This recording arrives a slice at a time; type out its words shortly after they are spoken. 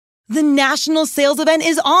The national sales event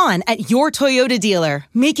is on at your Toyota dealer,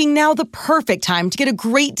 making now the perfect time to get a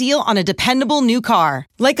great deal on a dependable new car.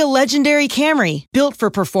 Like a legendary Camry, built for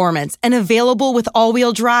performance and available with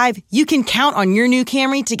all-wheel drive, you can count on your new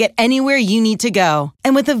Camry to get anywhere you need to go.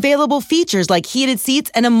 And with available features like heated seats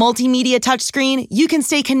and a multimedia touchscreen, you can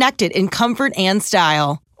stay connected in comfort and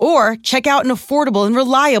style. Or check out an affordable and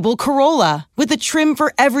reliable Corolla with a trim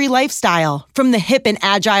for every lifestyle, from the hip and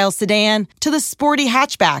agile sedan to the sporty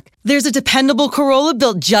hatchback. There's a dependable Corolla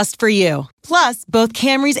built just for you. Plus, both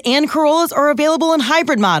Camrys and Corollas are available in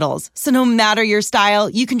hybrid models, so no matter your style,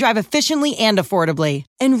 you can drive efficiently and affordably.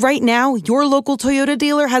 And right now, your local Toyota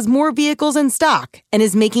dealer has more vehicles in stock and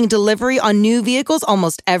is making delivery on new vehicles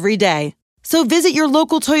almost every day. So visit your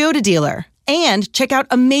local Toyota dealer. And check out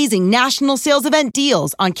amazing national sales event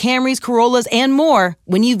deals on Camrys, Corollas, and more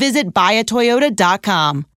when you visit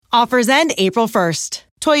buyatoyota.com. Offers end April 1st.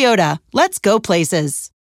 Toyota, let's go places.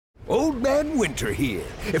 Old Man Winter here.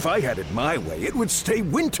 If I had it my way, it would stay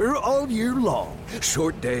winter all year long.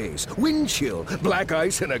 Short days, wind chill, black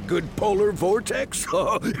ice, and a good polar vortex.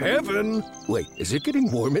 Oh, heaven. Wait, is it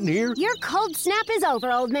getting warm in here? Your cold snap is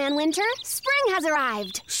over, Old Man Winter. Spring has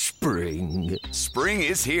arrived. Spring. Spring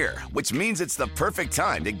is here, which means it's the perfect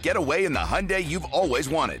time to get away in the Hyundai you've always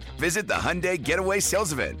wanted. Visit the Hyundai Getaway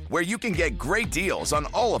Sales Event, where you can get great deals on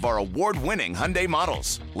all of our award-winning Hyundai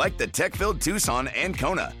models, like the tech-filled Tucson and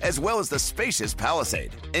Kona, as well as the spacious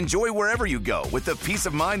Palisade. Enjoy wherever you go with the peace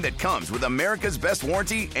of mind that comes with America's best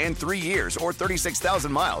warranty and 3 years or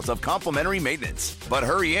 36,000 miles of complimentary maintenance. But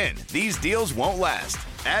hurry in, these deals won't last.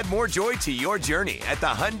 Add more joy to your journey at the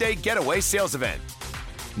Hyundai Getaway Sales Event.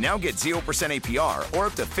 Now get 0% APR or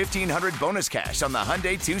up to $1,500 bonus cash on the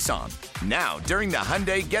Hyundai Tucson. Now, during the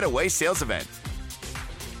Hyundai Getaway Sales Event.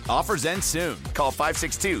 Offers end soon. Call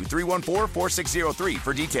 562-314-4603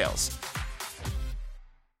 for details.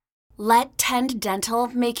 Let Tend Dental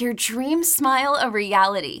make your dream smile a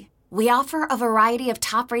reality. We offer a variety of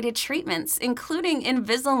top-rated treatments, including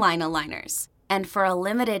Invisalign aligners. And for a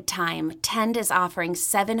limited time, Tend is offering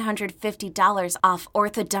 $750 off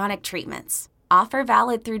orthodontic treatments. Offer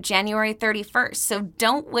valid through January 31st, so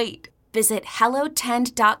don't wait. Visit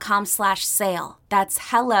hellotend.com/sale. That's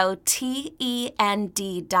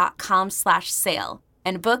hellotend.com/sale.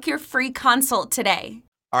 And book your free consult today.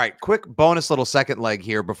 All right, quick bonus little second leg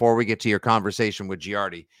here before we get to your conversation with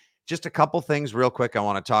Giardi. Just a couple things real quick I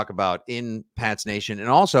want to talk about in Pats Nation. And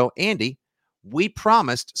also, Andy, we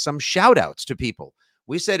promised some shout outs to people.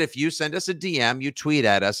 We said if you send us a DM, you tweet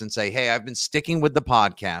at us and say, hey, I've been sticking with the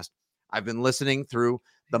podcast. I've been listening through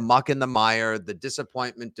the muck and the mire, the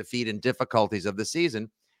disappointment, defeat, and difficulties of the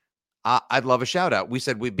season. I'd love a shout out. We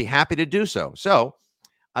said we'd be happy to do so. So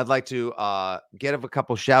I'd like to get a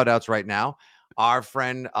couple shout outs right now. Our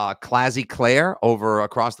friend Classy Claire over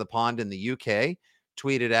across the pond in the UK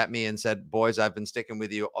tweeted at me and said, boys, I've been sticking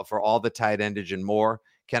with you for all the tight endage and more.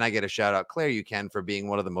 Can I get a shout out? Claire, you can, for being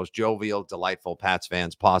one of the most jovial, delightful Pats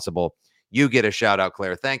fans possible. You get a shout out,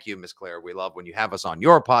 Claire. Thank you, Miss Claire. We love when you have us on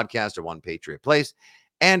your podcast or One Patriot Place.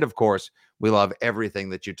 And of course, we love everything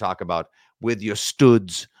that you talk about with your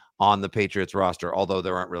studs on the Patriots roster, although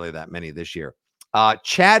there aren't really that many this year.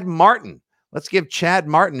 Chad Martin. Let's give Chad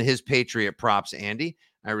Martin his Patriot props, Andy.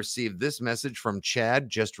 I received this message from Chad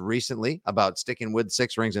just recently about sticking with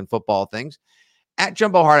Six Rings and football things. At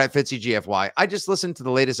Jumbo Hard at Fitzy GFY, I just listened to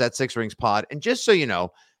the latest At Six Rings pod, and just so you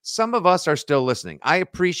know, some of us are still listening. I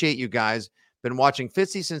appreciate you guys. Been watching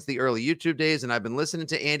Fitzy since the early YouTube days, and I've been listening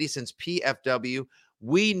to Andy since PFW.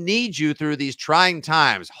 We need you through these trying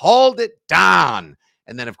times. Hold it down.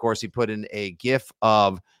 And then, of course, he put in a gif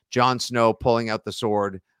of Jon Snow pulling out the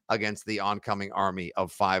sword against the oncoming army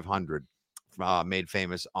of 500, made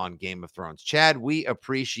famous on Game of Thrones. Chad, we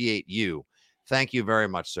appreciate you. Thank you very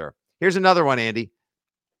much, sir. Here's another one, Andy.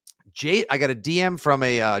 I got a DM from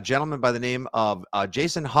a gentleman by the name of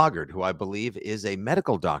Jason Hoggard, who I believe is a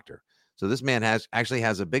medical doctor. So this man actually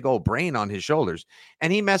has a big old brain on his shoulders.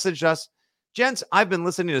 And he messaged us, gents, I've been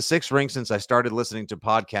listening to Six Rings since I started listening to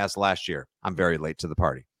podcasts last year. I'm very late to the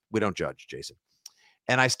party. We don't judge, Jason.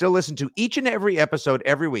 And I still listen to each and every episode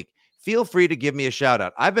every week. Feel free to give me a shout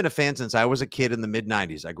out. I've been a fan since I was a kid in the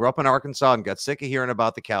mid-90s. I grew up in Arkansas and got sick of hearing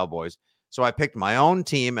about the Cowboys. So I picked my own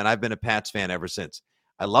team, and I've been a Pats fan ever since.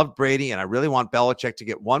 I loved Brady, and I really want Belichick to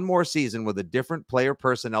get one more season with a different player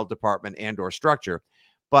personnel department and or structure.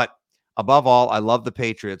 But above all, I love the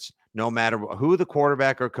Patriots, no matter who the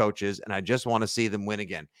quarterback or coach is, and I just want to see them win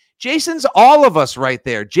again. Jason's all of us right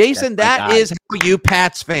there. Jason, that is how you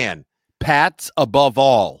Pats fan. Pats above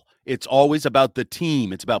all. It's always about the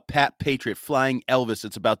team. It's about Pat Patriot, Flying Elvis.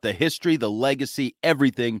 It's about the history, the legacy,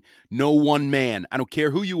 everything. No one man. I don't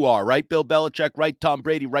care who you are, right? Bill Belichick, right? Tom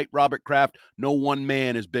Brady, right? Robert Kraft. No one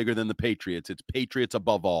man is bigger than the Patriots. It's Patriots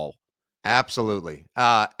above all. Absolutely.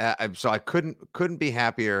 So I couldn't be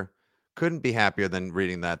happier. Couldn't be happier than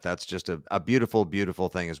reading that. That's just a beautiful, beautiful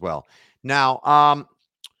thing as well. Now,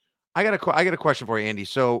 I got a question for you, Andy.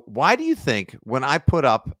 So why do you think when I put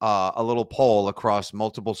up a little poll across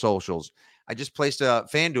multiple socials, I just placed a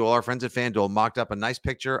FanDuel, our friends at FanDuel mocked up a nice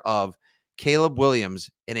picture of Caleb Williams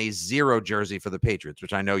in a 0 jersey for the Patriots,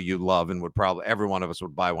 which I know you love and would probably every one of us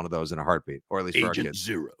would buy one of those in a heartbeat, or at least for our Agent kids.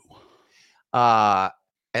 Zero.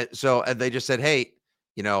 And they just said, hey,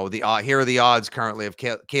 here are the odds currently of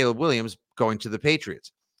Caleb Williams going to the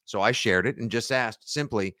Patriots. So I shared it and just asked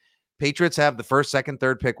simply, Patriots have the first, second,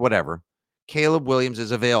 third pick, whatever. Caleb Williams is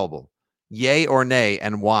available. Yay or nay,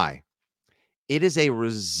 and why? It is a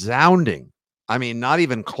resounding, not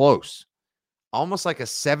even close, almost like a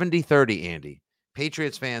 70-30, Andy.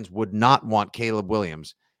 Patriots fans would not want Caleb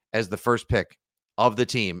Williams as the first pick of the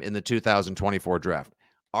team in the 2024 draft.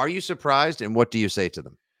 Are you surprised, and what do you say to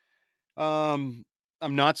them?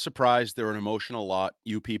 I'm not surprised. They're an emotional lot,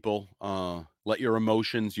 you people. Let your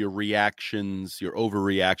emotions, your reactions, your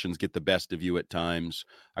overreactions get the best of you at times.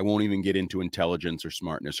 I won't even get into intelligence or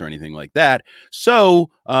smartness or anything like that.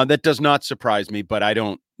 So that does not surprise me, but I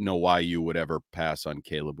don't know why you would ever pass on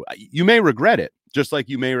Caleb. You may regret it, just like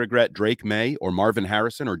you may regret Drake May or Marvin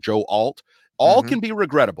Harrison or Joe Alt. All can be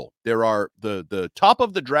regrettable. There are the top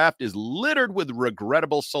of the draft is littered with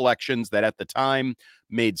regrettable selections that at the time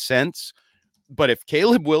made sense. But if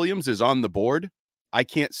Caleb Williams is on the board, I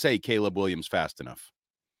can't say Caleb Williams fast enough.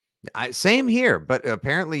 Same here, but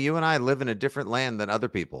apparently you and I live in a different land than other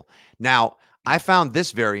people. Now, I found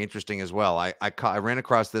this very interesting as well. I ran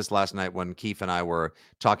across this last night when Keith and I were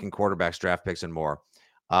talking quarterbacks, draft picks, and more.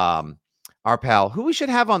 Our pal, who we should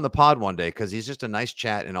have on the pod one day because he's just a nice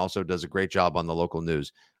chat and also does a great job on the local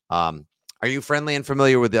news. Are you friendly and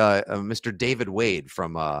familiar with Mr. David Wade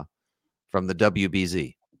from the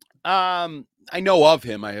WBZ? I know of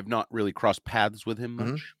him. I have not really crossed paths with him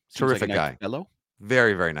much. Terrific like a nice guy. fellow.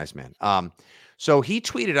 Very, very nice man. So he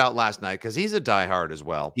tweeted out last night because he's a diehard as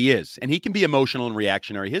well. He is, and he can be emotional and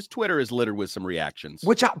reactionary. His Twitter is littered with some reactions.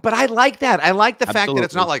 But I like that. I like the fact that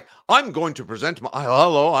it's not like, I'm going to present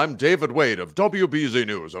hello, I'm David Wade of WBZ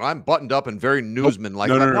News, and I'm buttoned up and very newsman-like.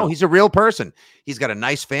 No, he's a real person. He's got a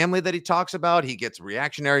nice family that he talks about. He gets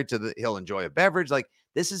reactionary he'll enjoy a beverage. Like,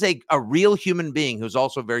 this is a real human being who's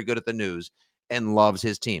also very good at the news and loves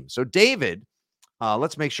his team. So David,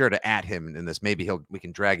 let's make sure to at him in this. Maybe we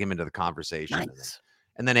can drag him into the conversation. Nice.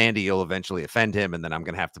 And then Andy, you'll eventually offend him, and then I'm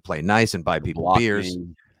going to have to play nice and buy people beers.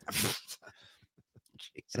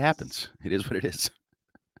 It happens. It is what it is.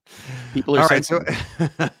 People are all right.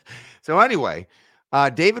 So anyway,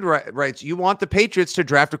 David writes, you want the Patriots to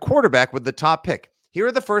draft a quarterback with the top pick. Here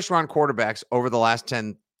are the first-round quarterbacks over the last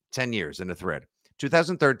 10 years in a thread.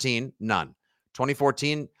 2013, none.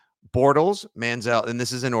 2014, Bortles, Manziel, and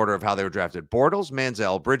this is in order of how they were drafted. Bortles,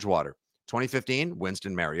 Manziel, Bridgewater. 2015,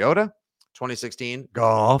 Winston Mariota. 2016,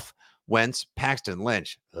 Goff, Wentz, Paxton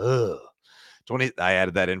Lynch. Ugh. I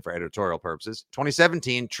added that in for editorial purposes.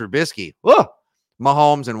 2017, Trubisky. Ugh.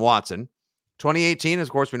 Mahomes and Watson. 2018,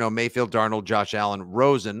 of course, we know Mayfield, Darnold, Josh Allen,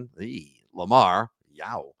 Rosen, Lamar.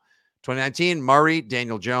 Yow. 2019, Murray,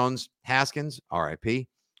 Daniel Jones, Haskins, RIP.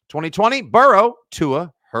 2020, Burrow,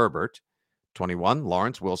 Tua, Herbert. 21,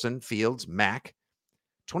 Lawrence, Wilson, Fields, Mack.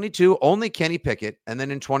 22, only Kenny Pickett. And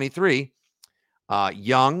then in 23,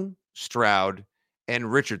 Young, Stroud,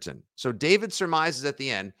 and Richardson. So David surmises at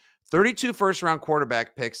the end, 32 first-round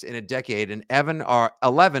quarterback picks in a decade, and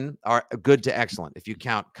 11 are good to excellent. If you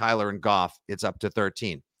count Kyler and Goff, it's up to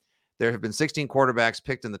 13. There have been 16 quarterbacks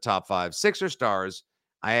picked in the top 5. 6 are stars.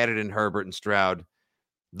 I added in Herbert and Stroud.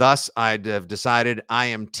 Thus, I'd have decided I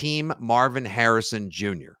am Team Marvin Harrison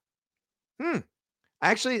Jr.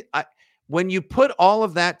 Actually, when you put all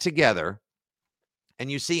of that together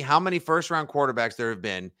and you see how many first-round quarterbacks there have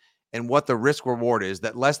been and what the risk reward is,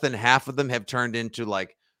 that less than half of them have turned into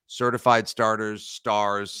like certified starters,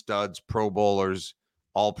 stars, studs, Pro Bowlers,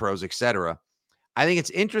 all pros, etc. I think it's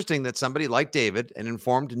interesting that somebody like David, an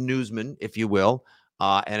informed newsman, if you will,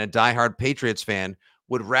 and a diehard Patriots fan,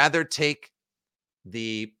 would rather take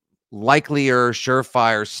the likelier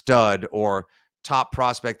surefire stud or top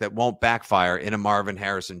prospect that won't backfire in a Marvin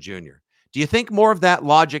Harrison Jr. Do you think more of that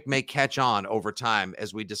logic may catch on over time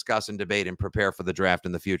as we discuss and debate and prepare for the draft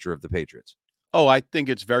and the future of the Patriots? Oh, I think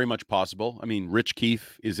it's very much possible. I mean, Rich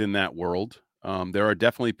Keefe is in that world. There are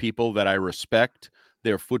definitely people that I respect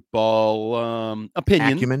their football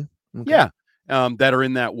opinions. Acumen. Okay. Yeah, that are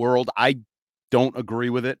in that world. I don't agree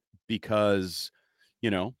with it because,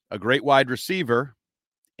 a great wide receiver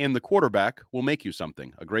and the quarterback will make you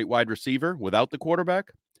something. A great wide receiver without the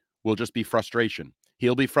quarterback will just be frustration.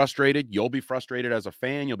 He'll be frustrated. You'll be frustrated as a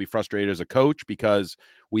fan. You'll be frustrated as a coach because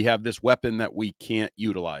we have this weapon that we can't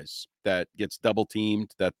utilize, that gets double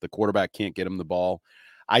teamed, that the quarterback can't get him the ball.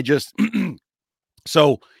 I just,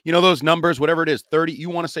 so, those numbers, whatever it is, 30, you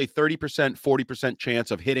want to say 30%, 40% chance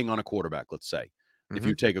of hitting on a quarterback, let's say. If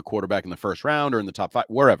you take a quarterback in the first round or in the top 5,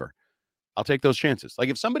 wherever, I'll take those chances. Like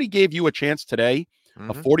if somebody gave you a chance today,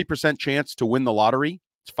 a 40% chance to win the lottery,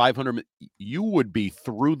 it's 500, you would be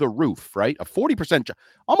through the roof, right? A 40%,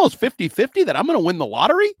 almost 50-50 that I'm going to win the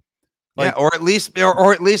lottery. Like, or at least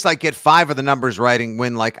like get 5 of the numbers right and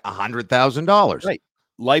win like $100,000. Right.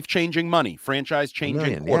 Life-changing money,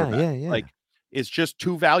 franchise-changing quarterback. Yeah. Like it's just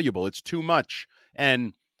too valuable. It's too much.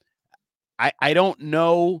 And I don't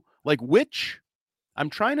know, like I'm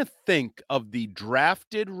trying to think of the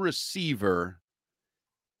drafted receiver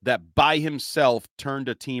that by himself turned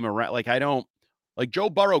a team around. Like Joe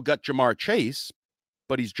Burrow got Jamar Chase,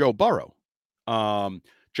 but he's Joe Burrow.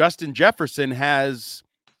 Justin Jefferson has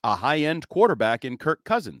a high-end quarterback in Kirk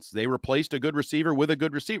Cousins. They replaced a good receiver with a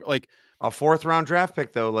good receiver. Like a 4th-round draft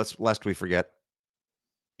pick, though, lest we forget.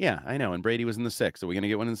 Yeah, I know. And Brady was in the 6th. Are we going to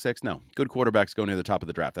get one in the 6th? No. Good quarterbacks go near the top of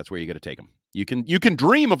the draft. That's where you got to take them. You can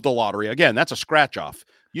dream of the lottery. Again, that's a scratch off.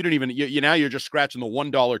 You didn't even, now you're just scratching the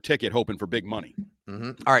 $1 ticket hoping for big money.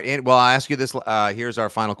 All right. And well, I'll ask you this. Here's our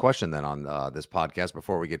final question then on this podcast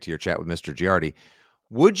before we get to your chat with Mr. Giardi.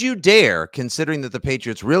 Would you dare, considering that the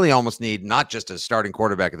Patriots really almost need not just a starting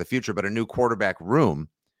quarterback of the future, but a new quarterback room,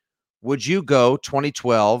 would you go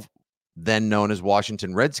 2012, then known as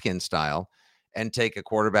Washington Redskins style, and take a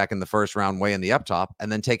quarterback in the first round way in the up top,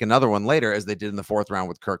 and then take another one later as they did in the 4th round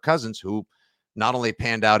with Kirk Cousins, who not only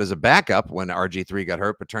panned out as a backup when RG3 got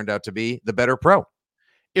hurt, but turned out to be the better pro?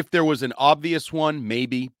 If there was an obvious one,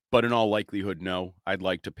 maybe, but in all likelihood, no. I'd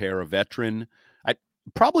like to pair a veteran. I'd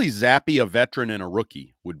probably Zappy, a veteran, and a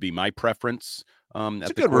rookie would be my preference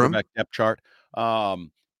at the quarterback depth chart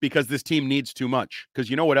because this team needs too much. Because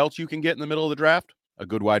you know what else you can get in the middle of the draft? A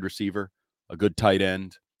good wide receiver, a good tight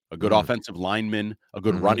end, a good offensive lineman, a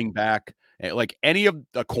good running back, like any of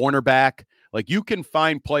a cornerback. Like you can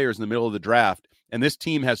find players in the middle of the draft, and this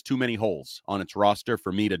team has too many holes on its roster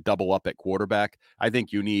for me to double up at quarterback. I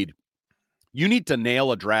think you need to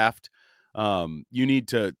nail a draft. You need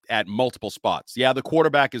to at multiple spots. Yeah, the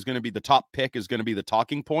quarterback is going to be the top pick, is going to be the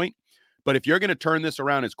talking point. But if you're going to turn this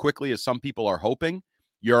around as quickly as some people are hoping,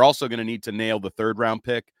 you're also going to need to nail the 3rd round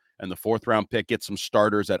pick and the 4th round pick, get some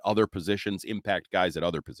starters at other positions, impact guys at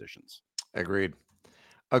other positions. Agreed.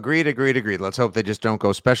 Let's hope they just don't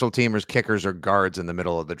go special teamers, kickers, or guards in the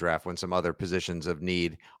middle of the draft when some other positions of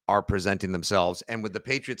need are presenting themselves. And with the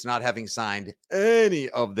Patriots not having signed any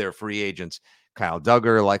of their free agents, Kyle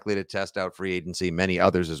Duggar likely to test out free agency, many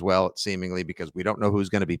others as well, seemingly, because we don't know who's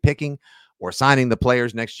going to be picking or signing the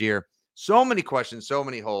players next year. So many questions, so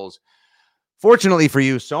many holes. Fortunately for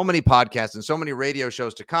you, so many podcasts and so many radio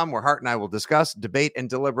shows to come where Hart and I will discuss, debate, and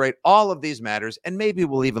deliberate all of these matters, and maybe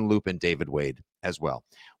we'll even loop in David Wade as well.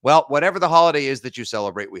 Well, whatever the holiday is that you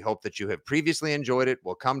celebrate, we hope that you have previously enjoyed it,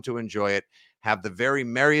 will come to enjoy it, have the very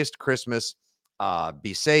merriest Christmas,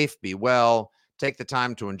 be safe, be well, take the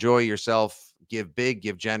time to enjoy yourself, give big,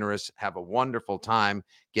 give generous, have a wonderful time,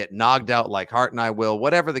 get knocked out like Hart and I will,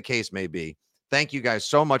 whatever the case may be. Thank you guys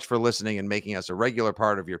so much for listening and making us a regular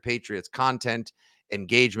part of your Patriots content,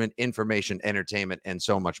 engagement, information, entertainment, and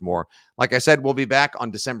so much more. Like I said, we'll be back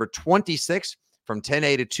on December 26th from 10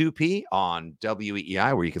 a to 2 p on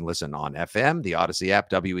WEEI, where you can listen on FM, the Odyssey app,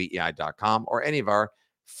 weei.com, or any of our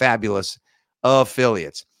fabulous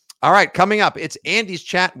affiliates. All right, coming up, it's Andy's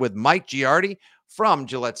chat with Mike Giardi from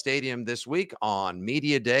Gillette Stadium this week on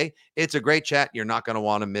Media Day. It's a great chat. You're not going to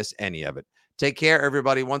want to miss any of it. Take care,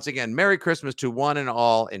 everybody. Once again, Merry Christmas to one and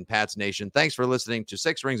all in Pats Nation. Thanks for listening to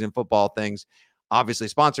Six Rings and Football Things, obviously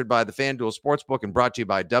sponsored by the FanDuel Sportsbook and brought to you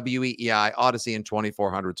by WEEI, Odyssey, and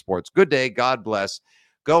 2400 Sports. Good day. God bless.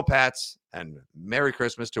 Go Pats, and Merry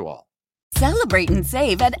Christmas to all. Celebrate and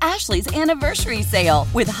save at Ashley's Anniversary Sale.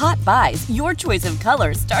 With Hot Buys, your choice of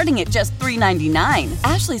colors starting at just $3.99.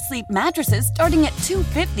 Ashley Sleep mattresses starting at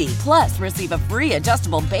 $2.50. Plus, receive a free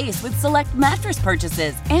adjustable base with select mattress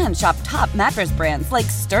purchases. And shop top mattress brands like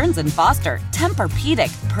Stearns & Foster,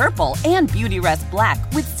 Tempur-Pedic, Purple, and Beautyrest Black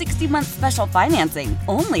with 60-month special financing.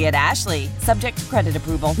 Only at Ashley. Subject to credit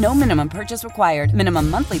approval. No minimum purchase required. Minimum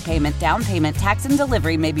monthly payment, down payment, tax, and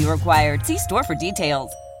delivery may be required. See store for details.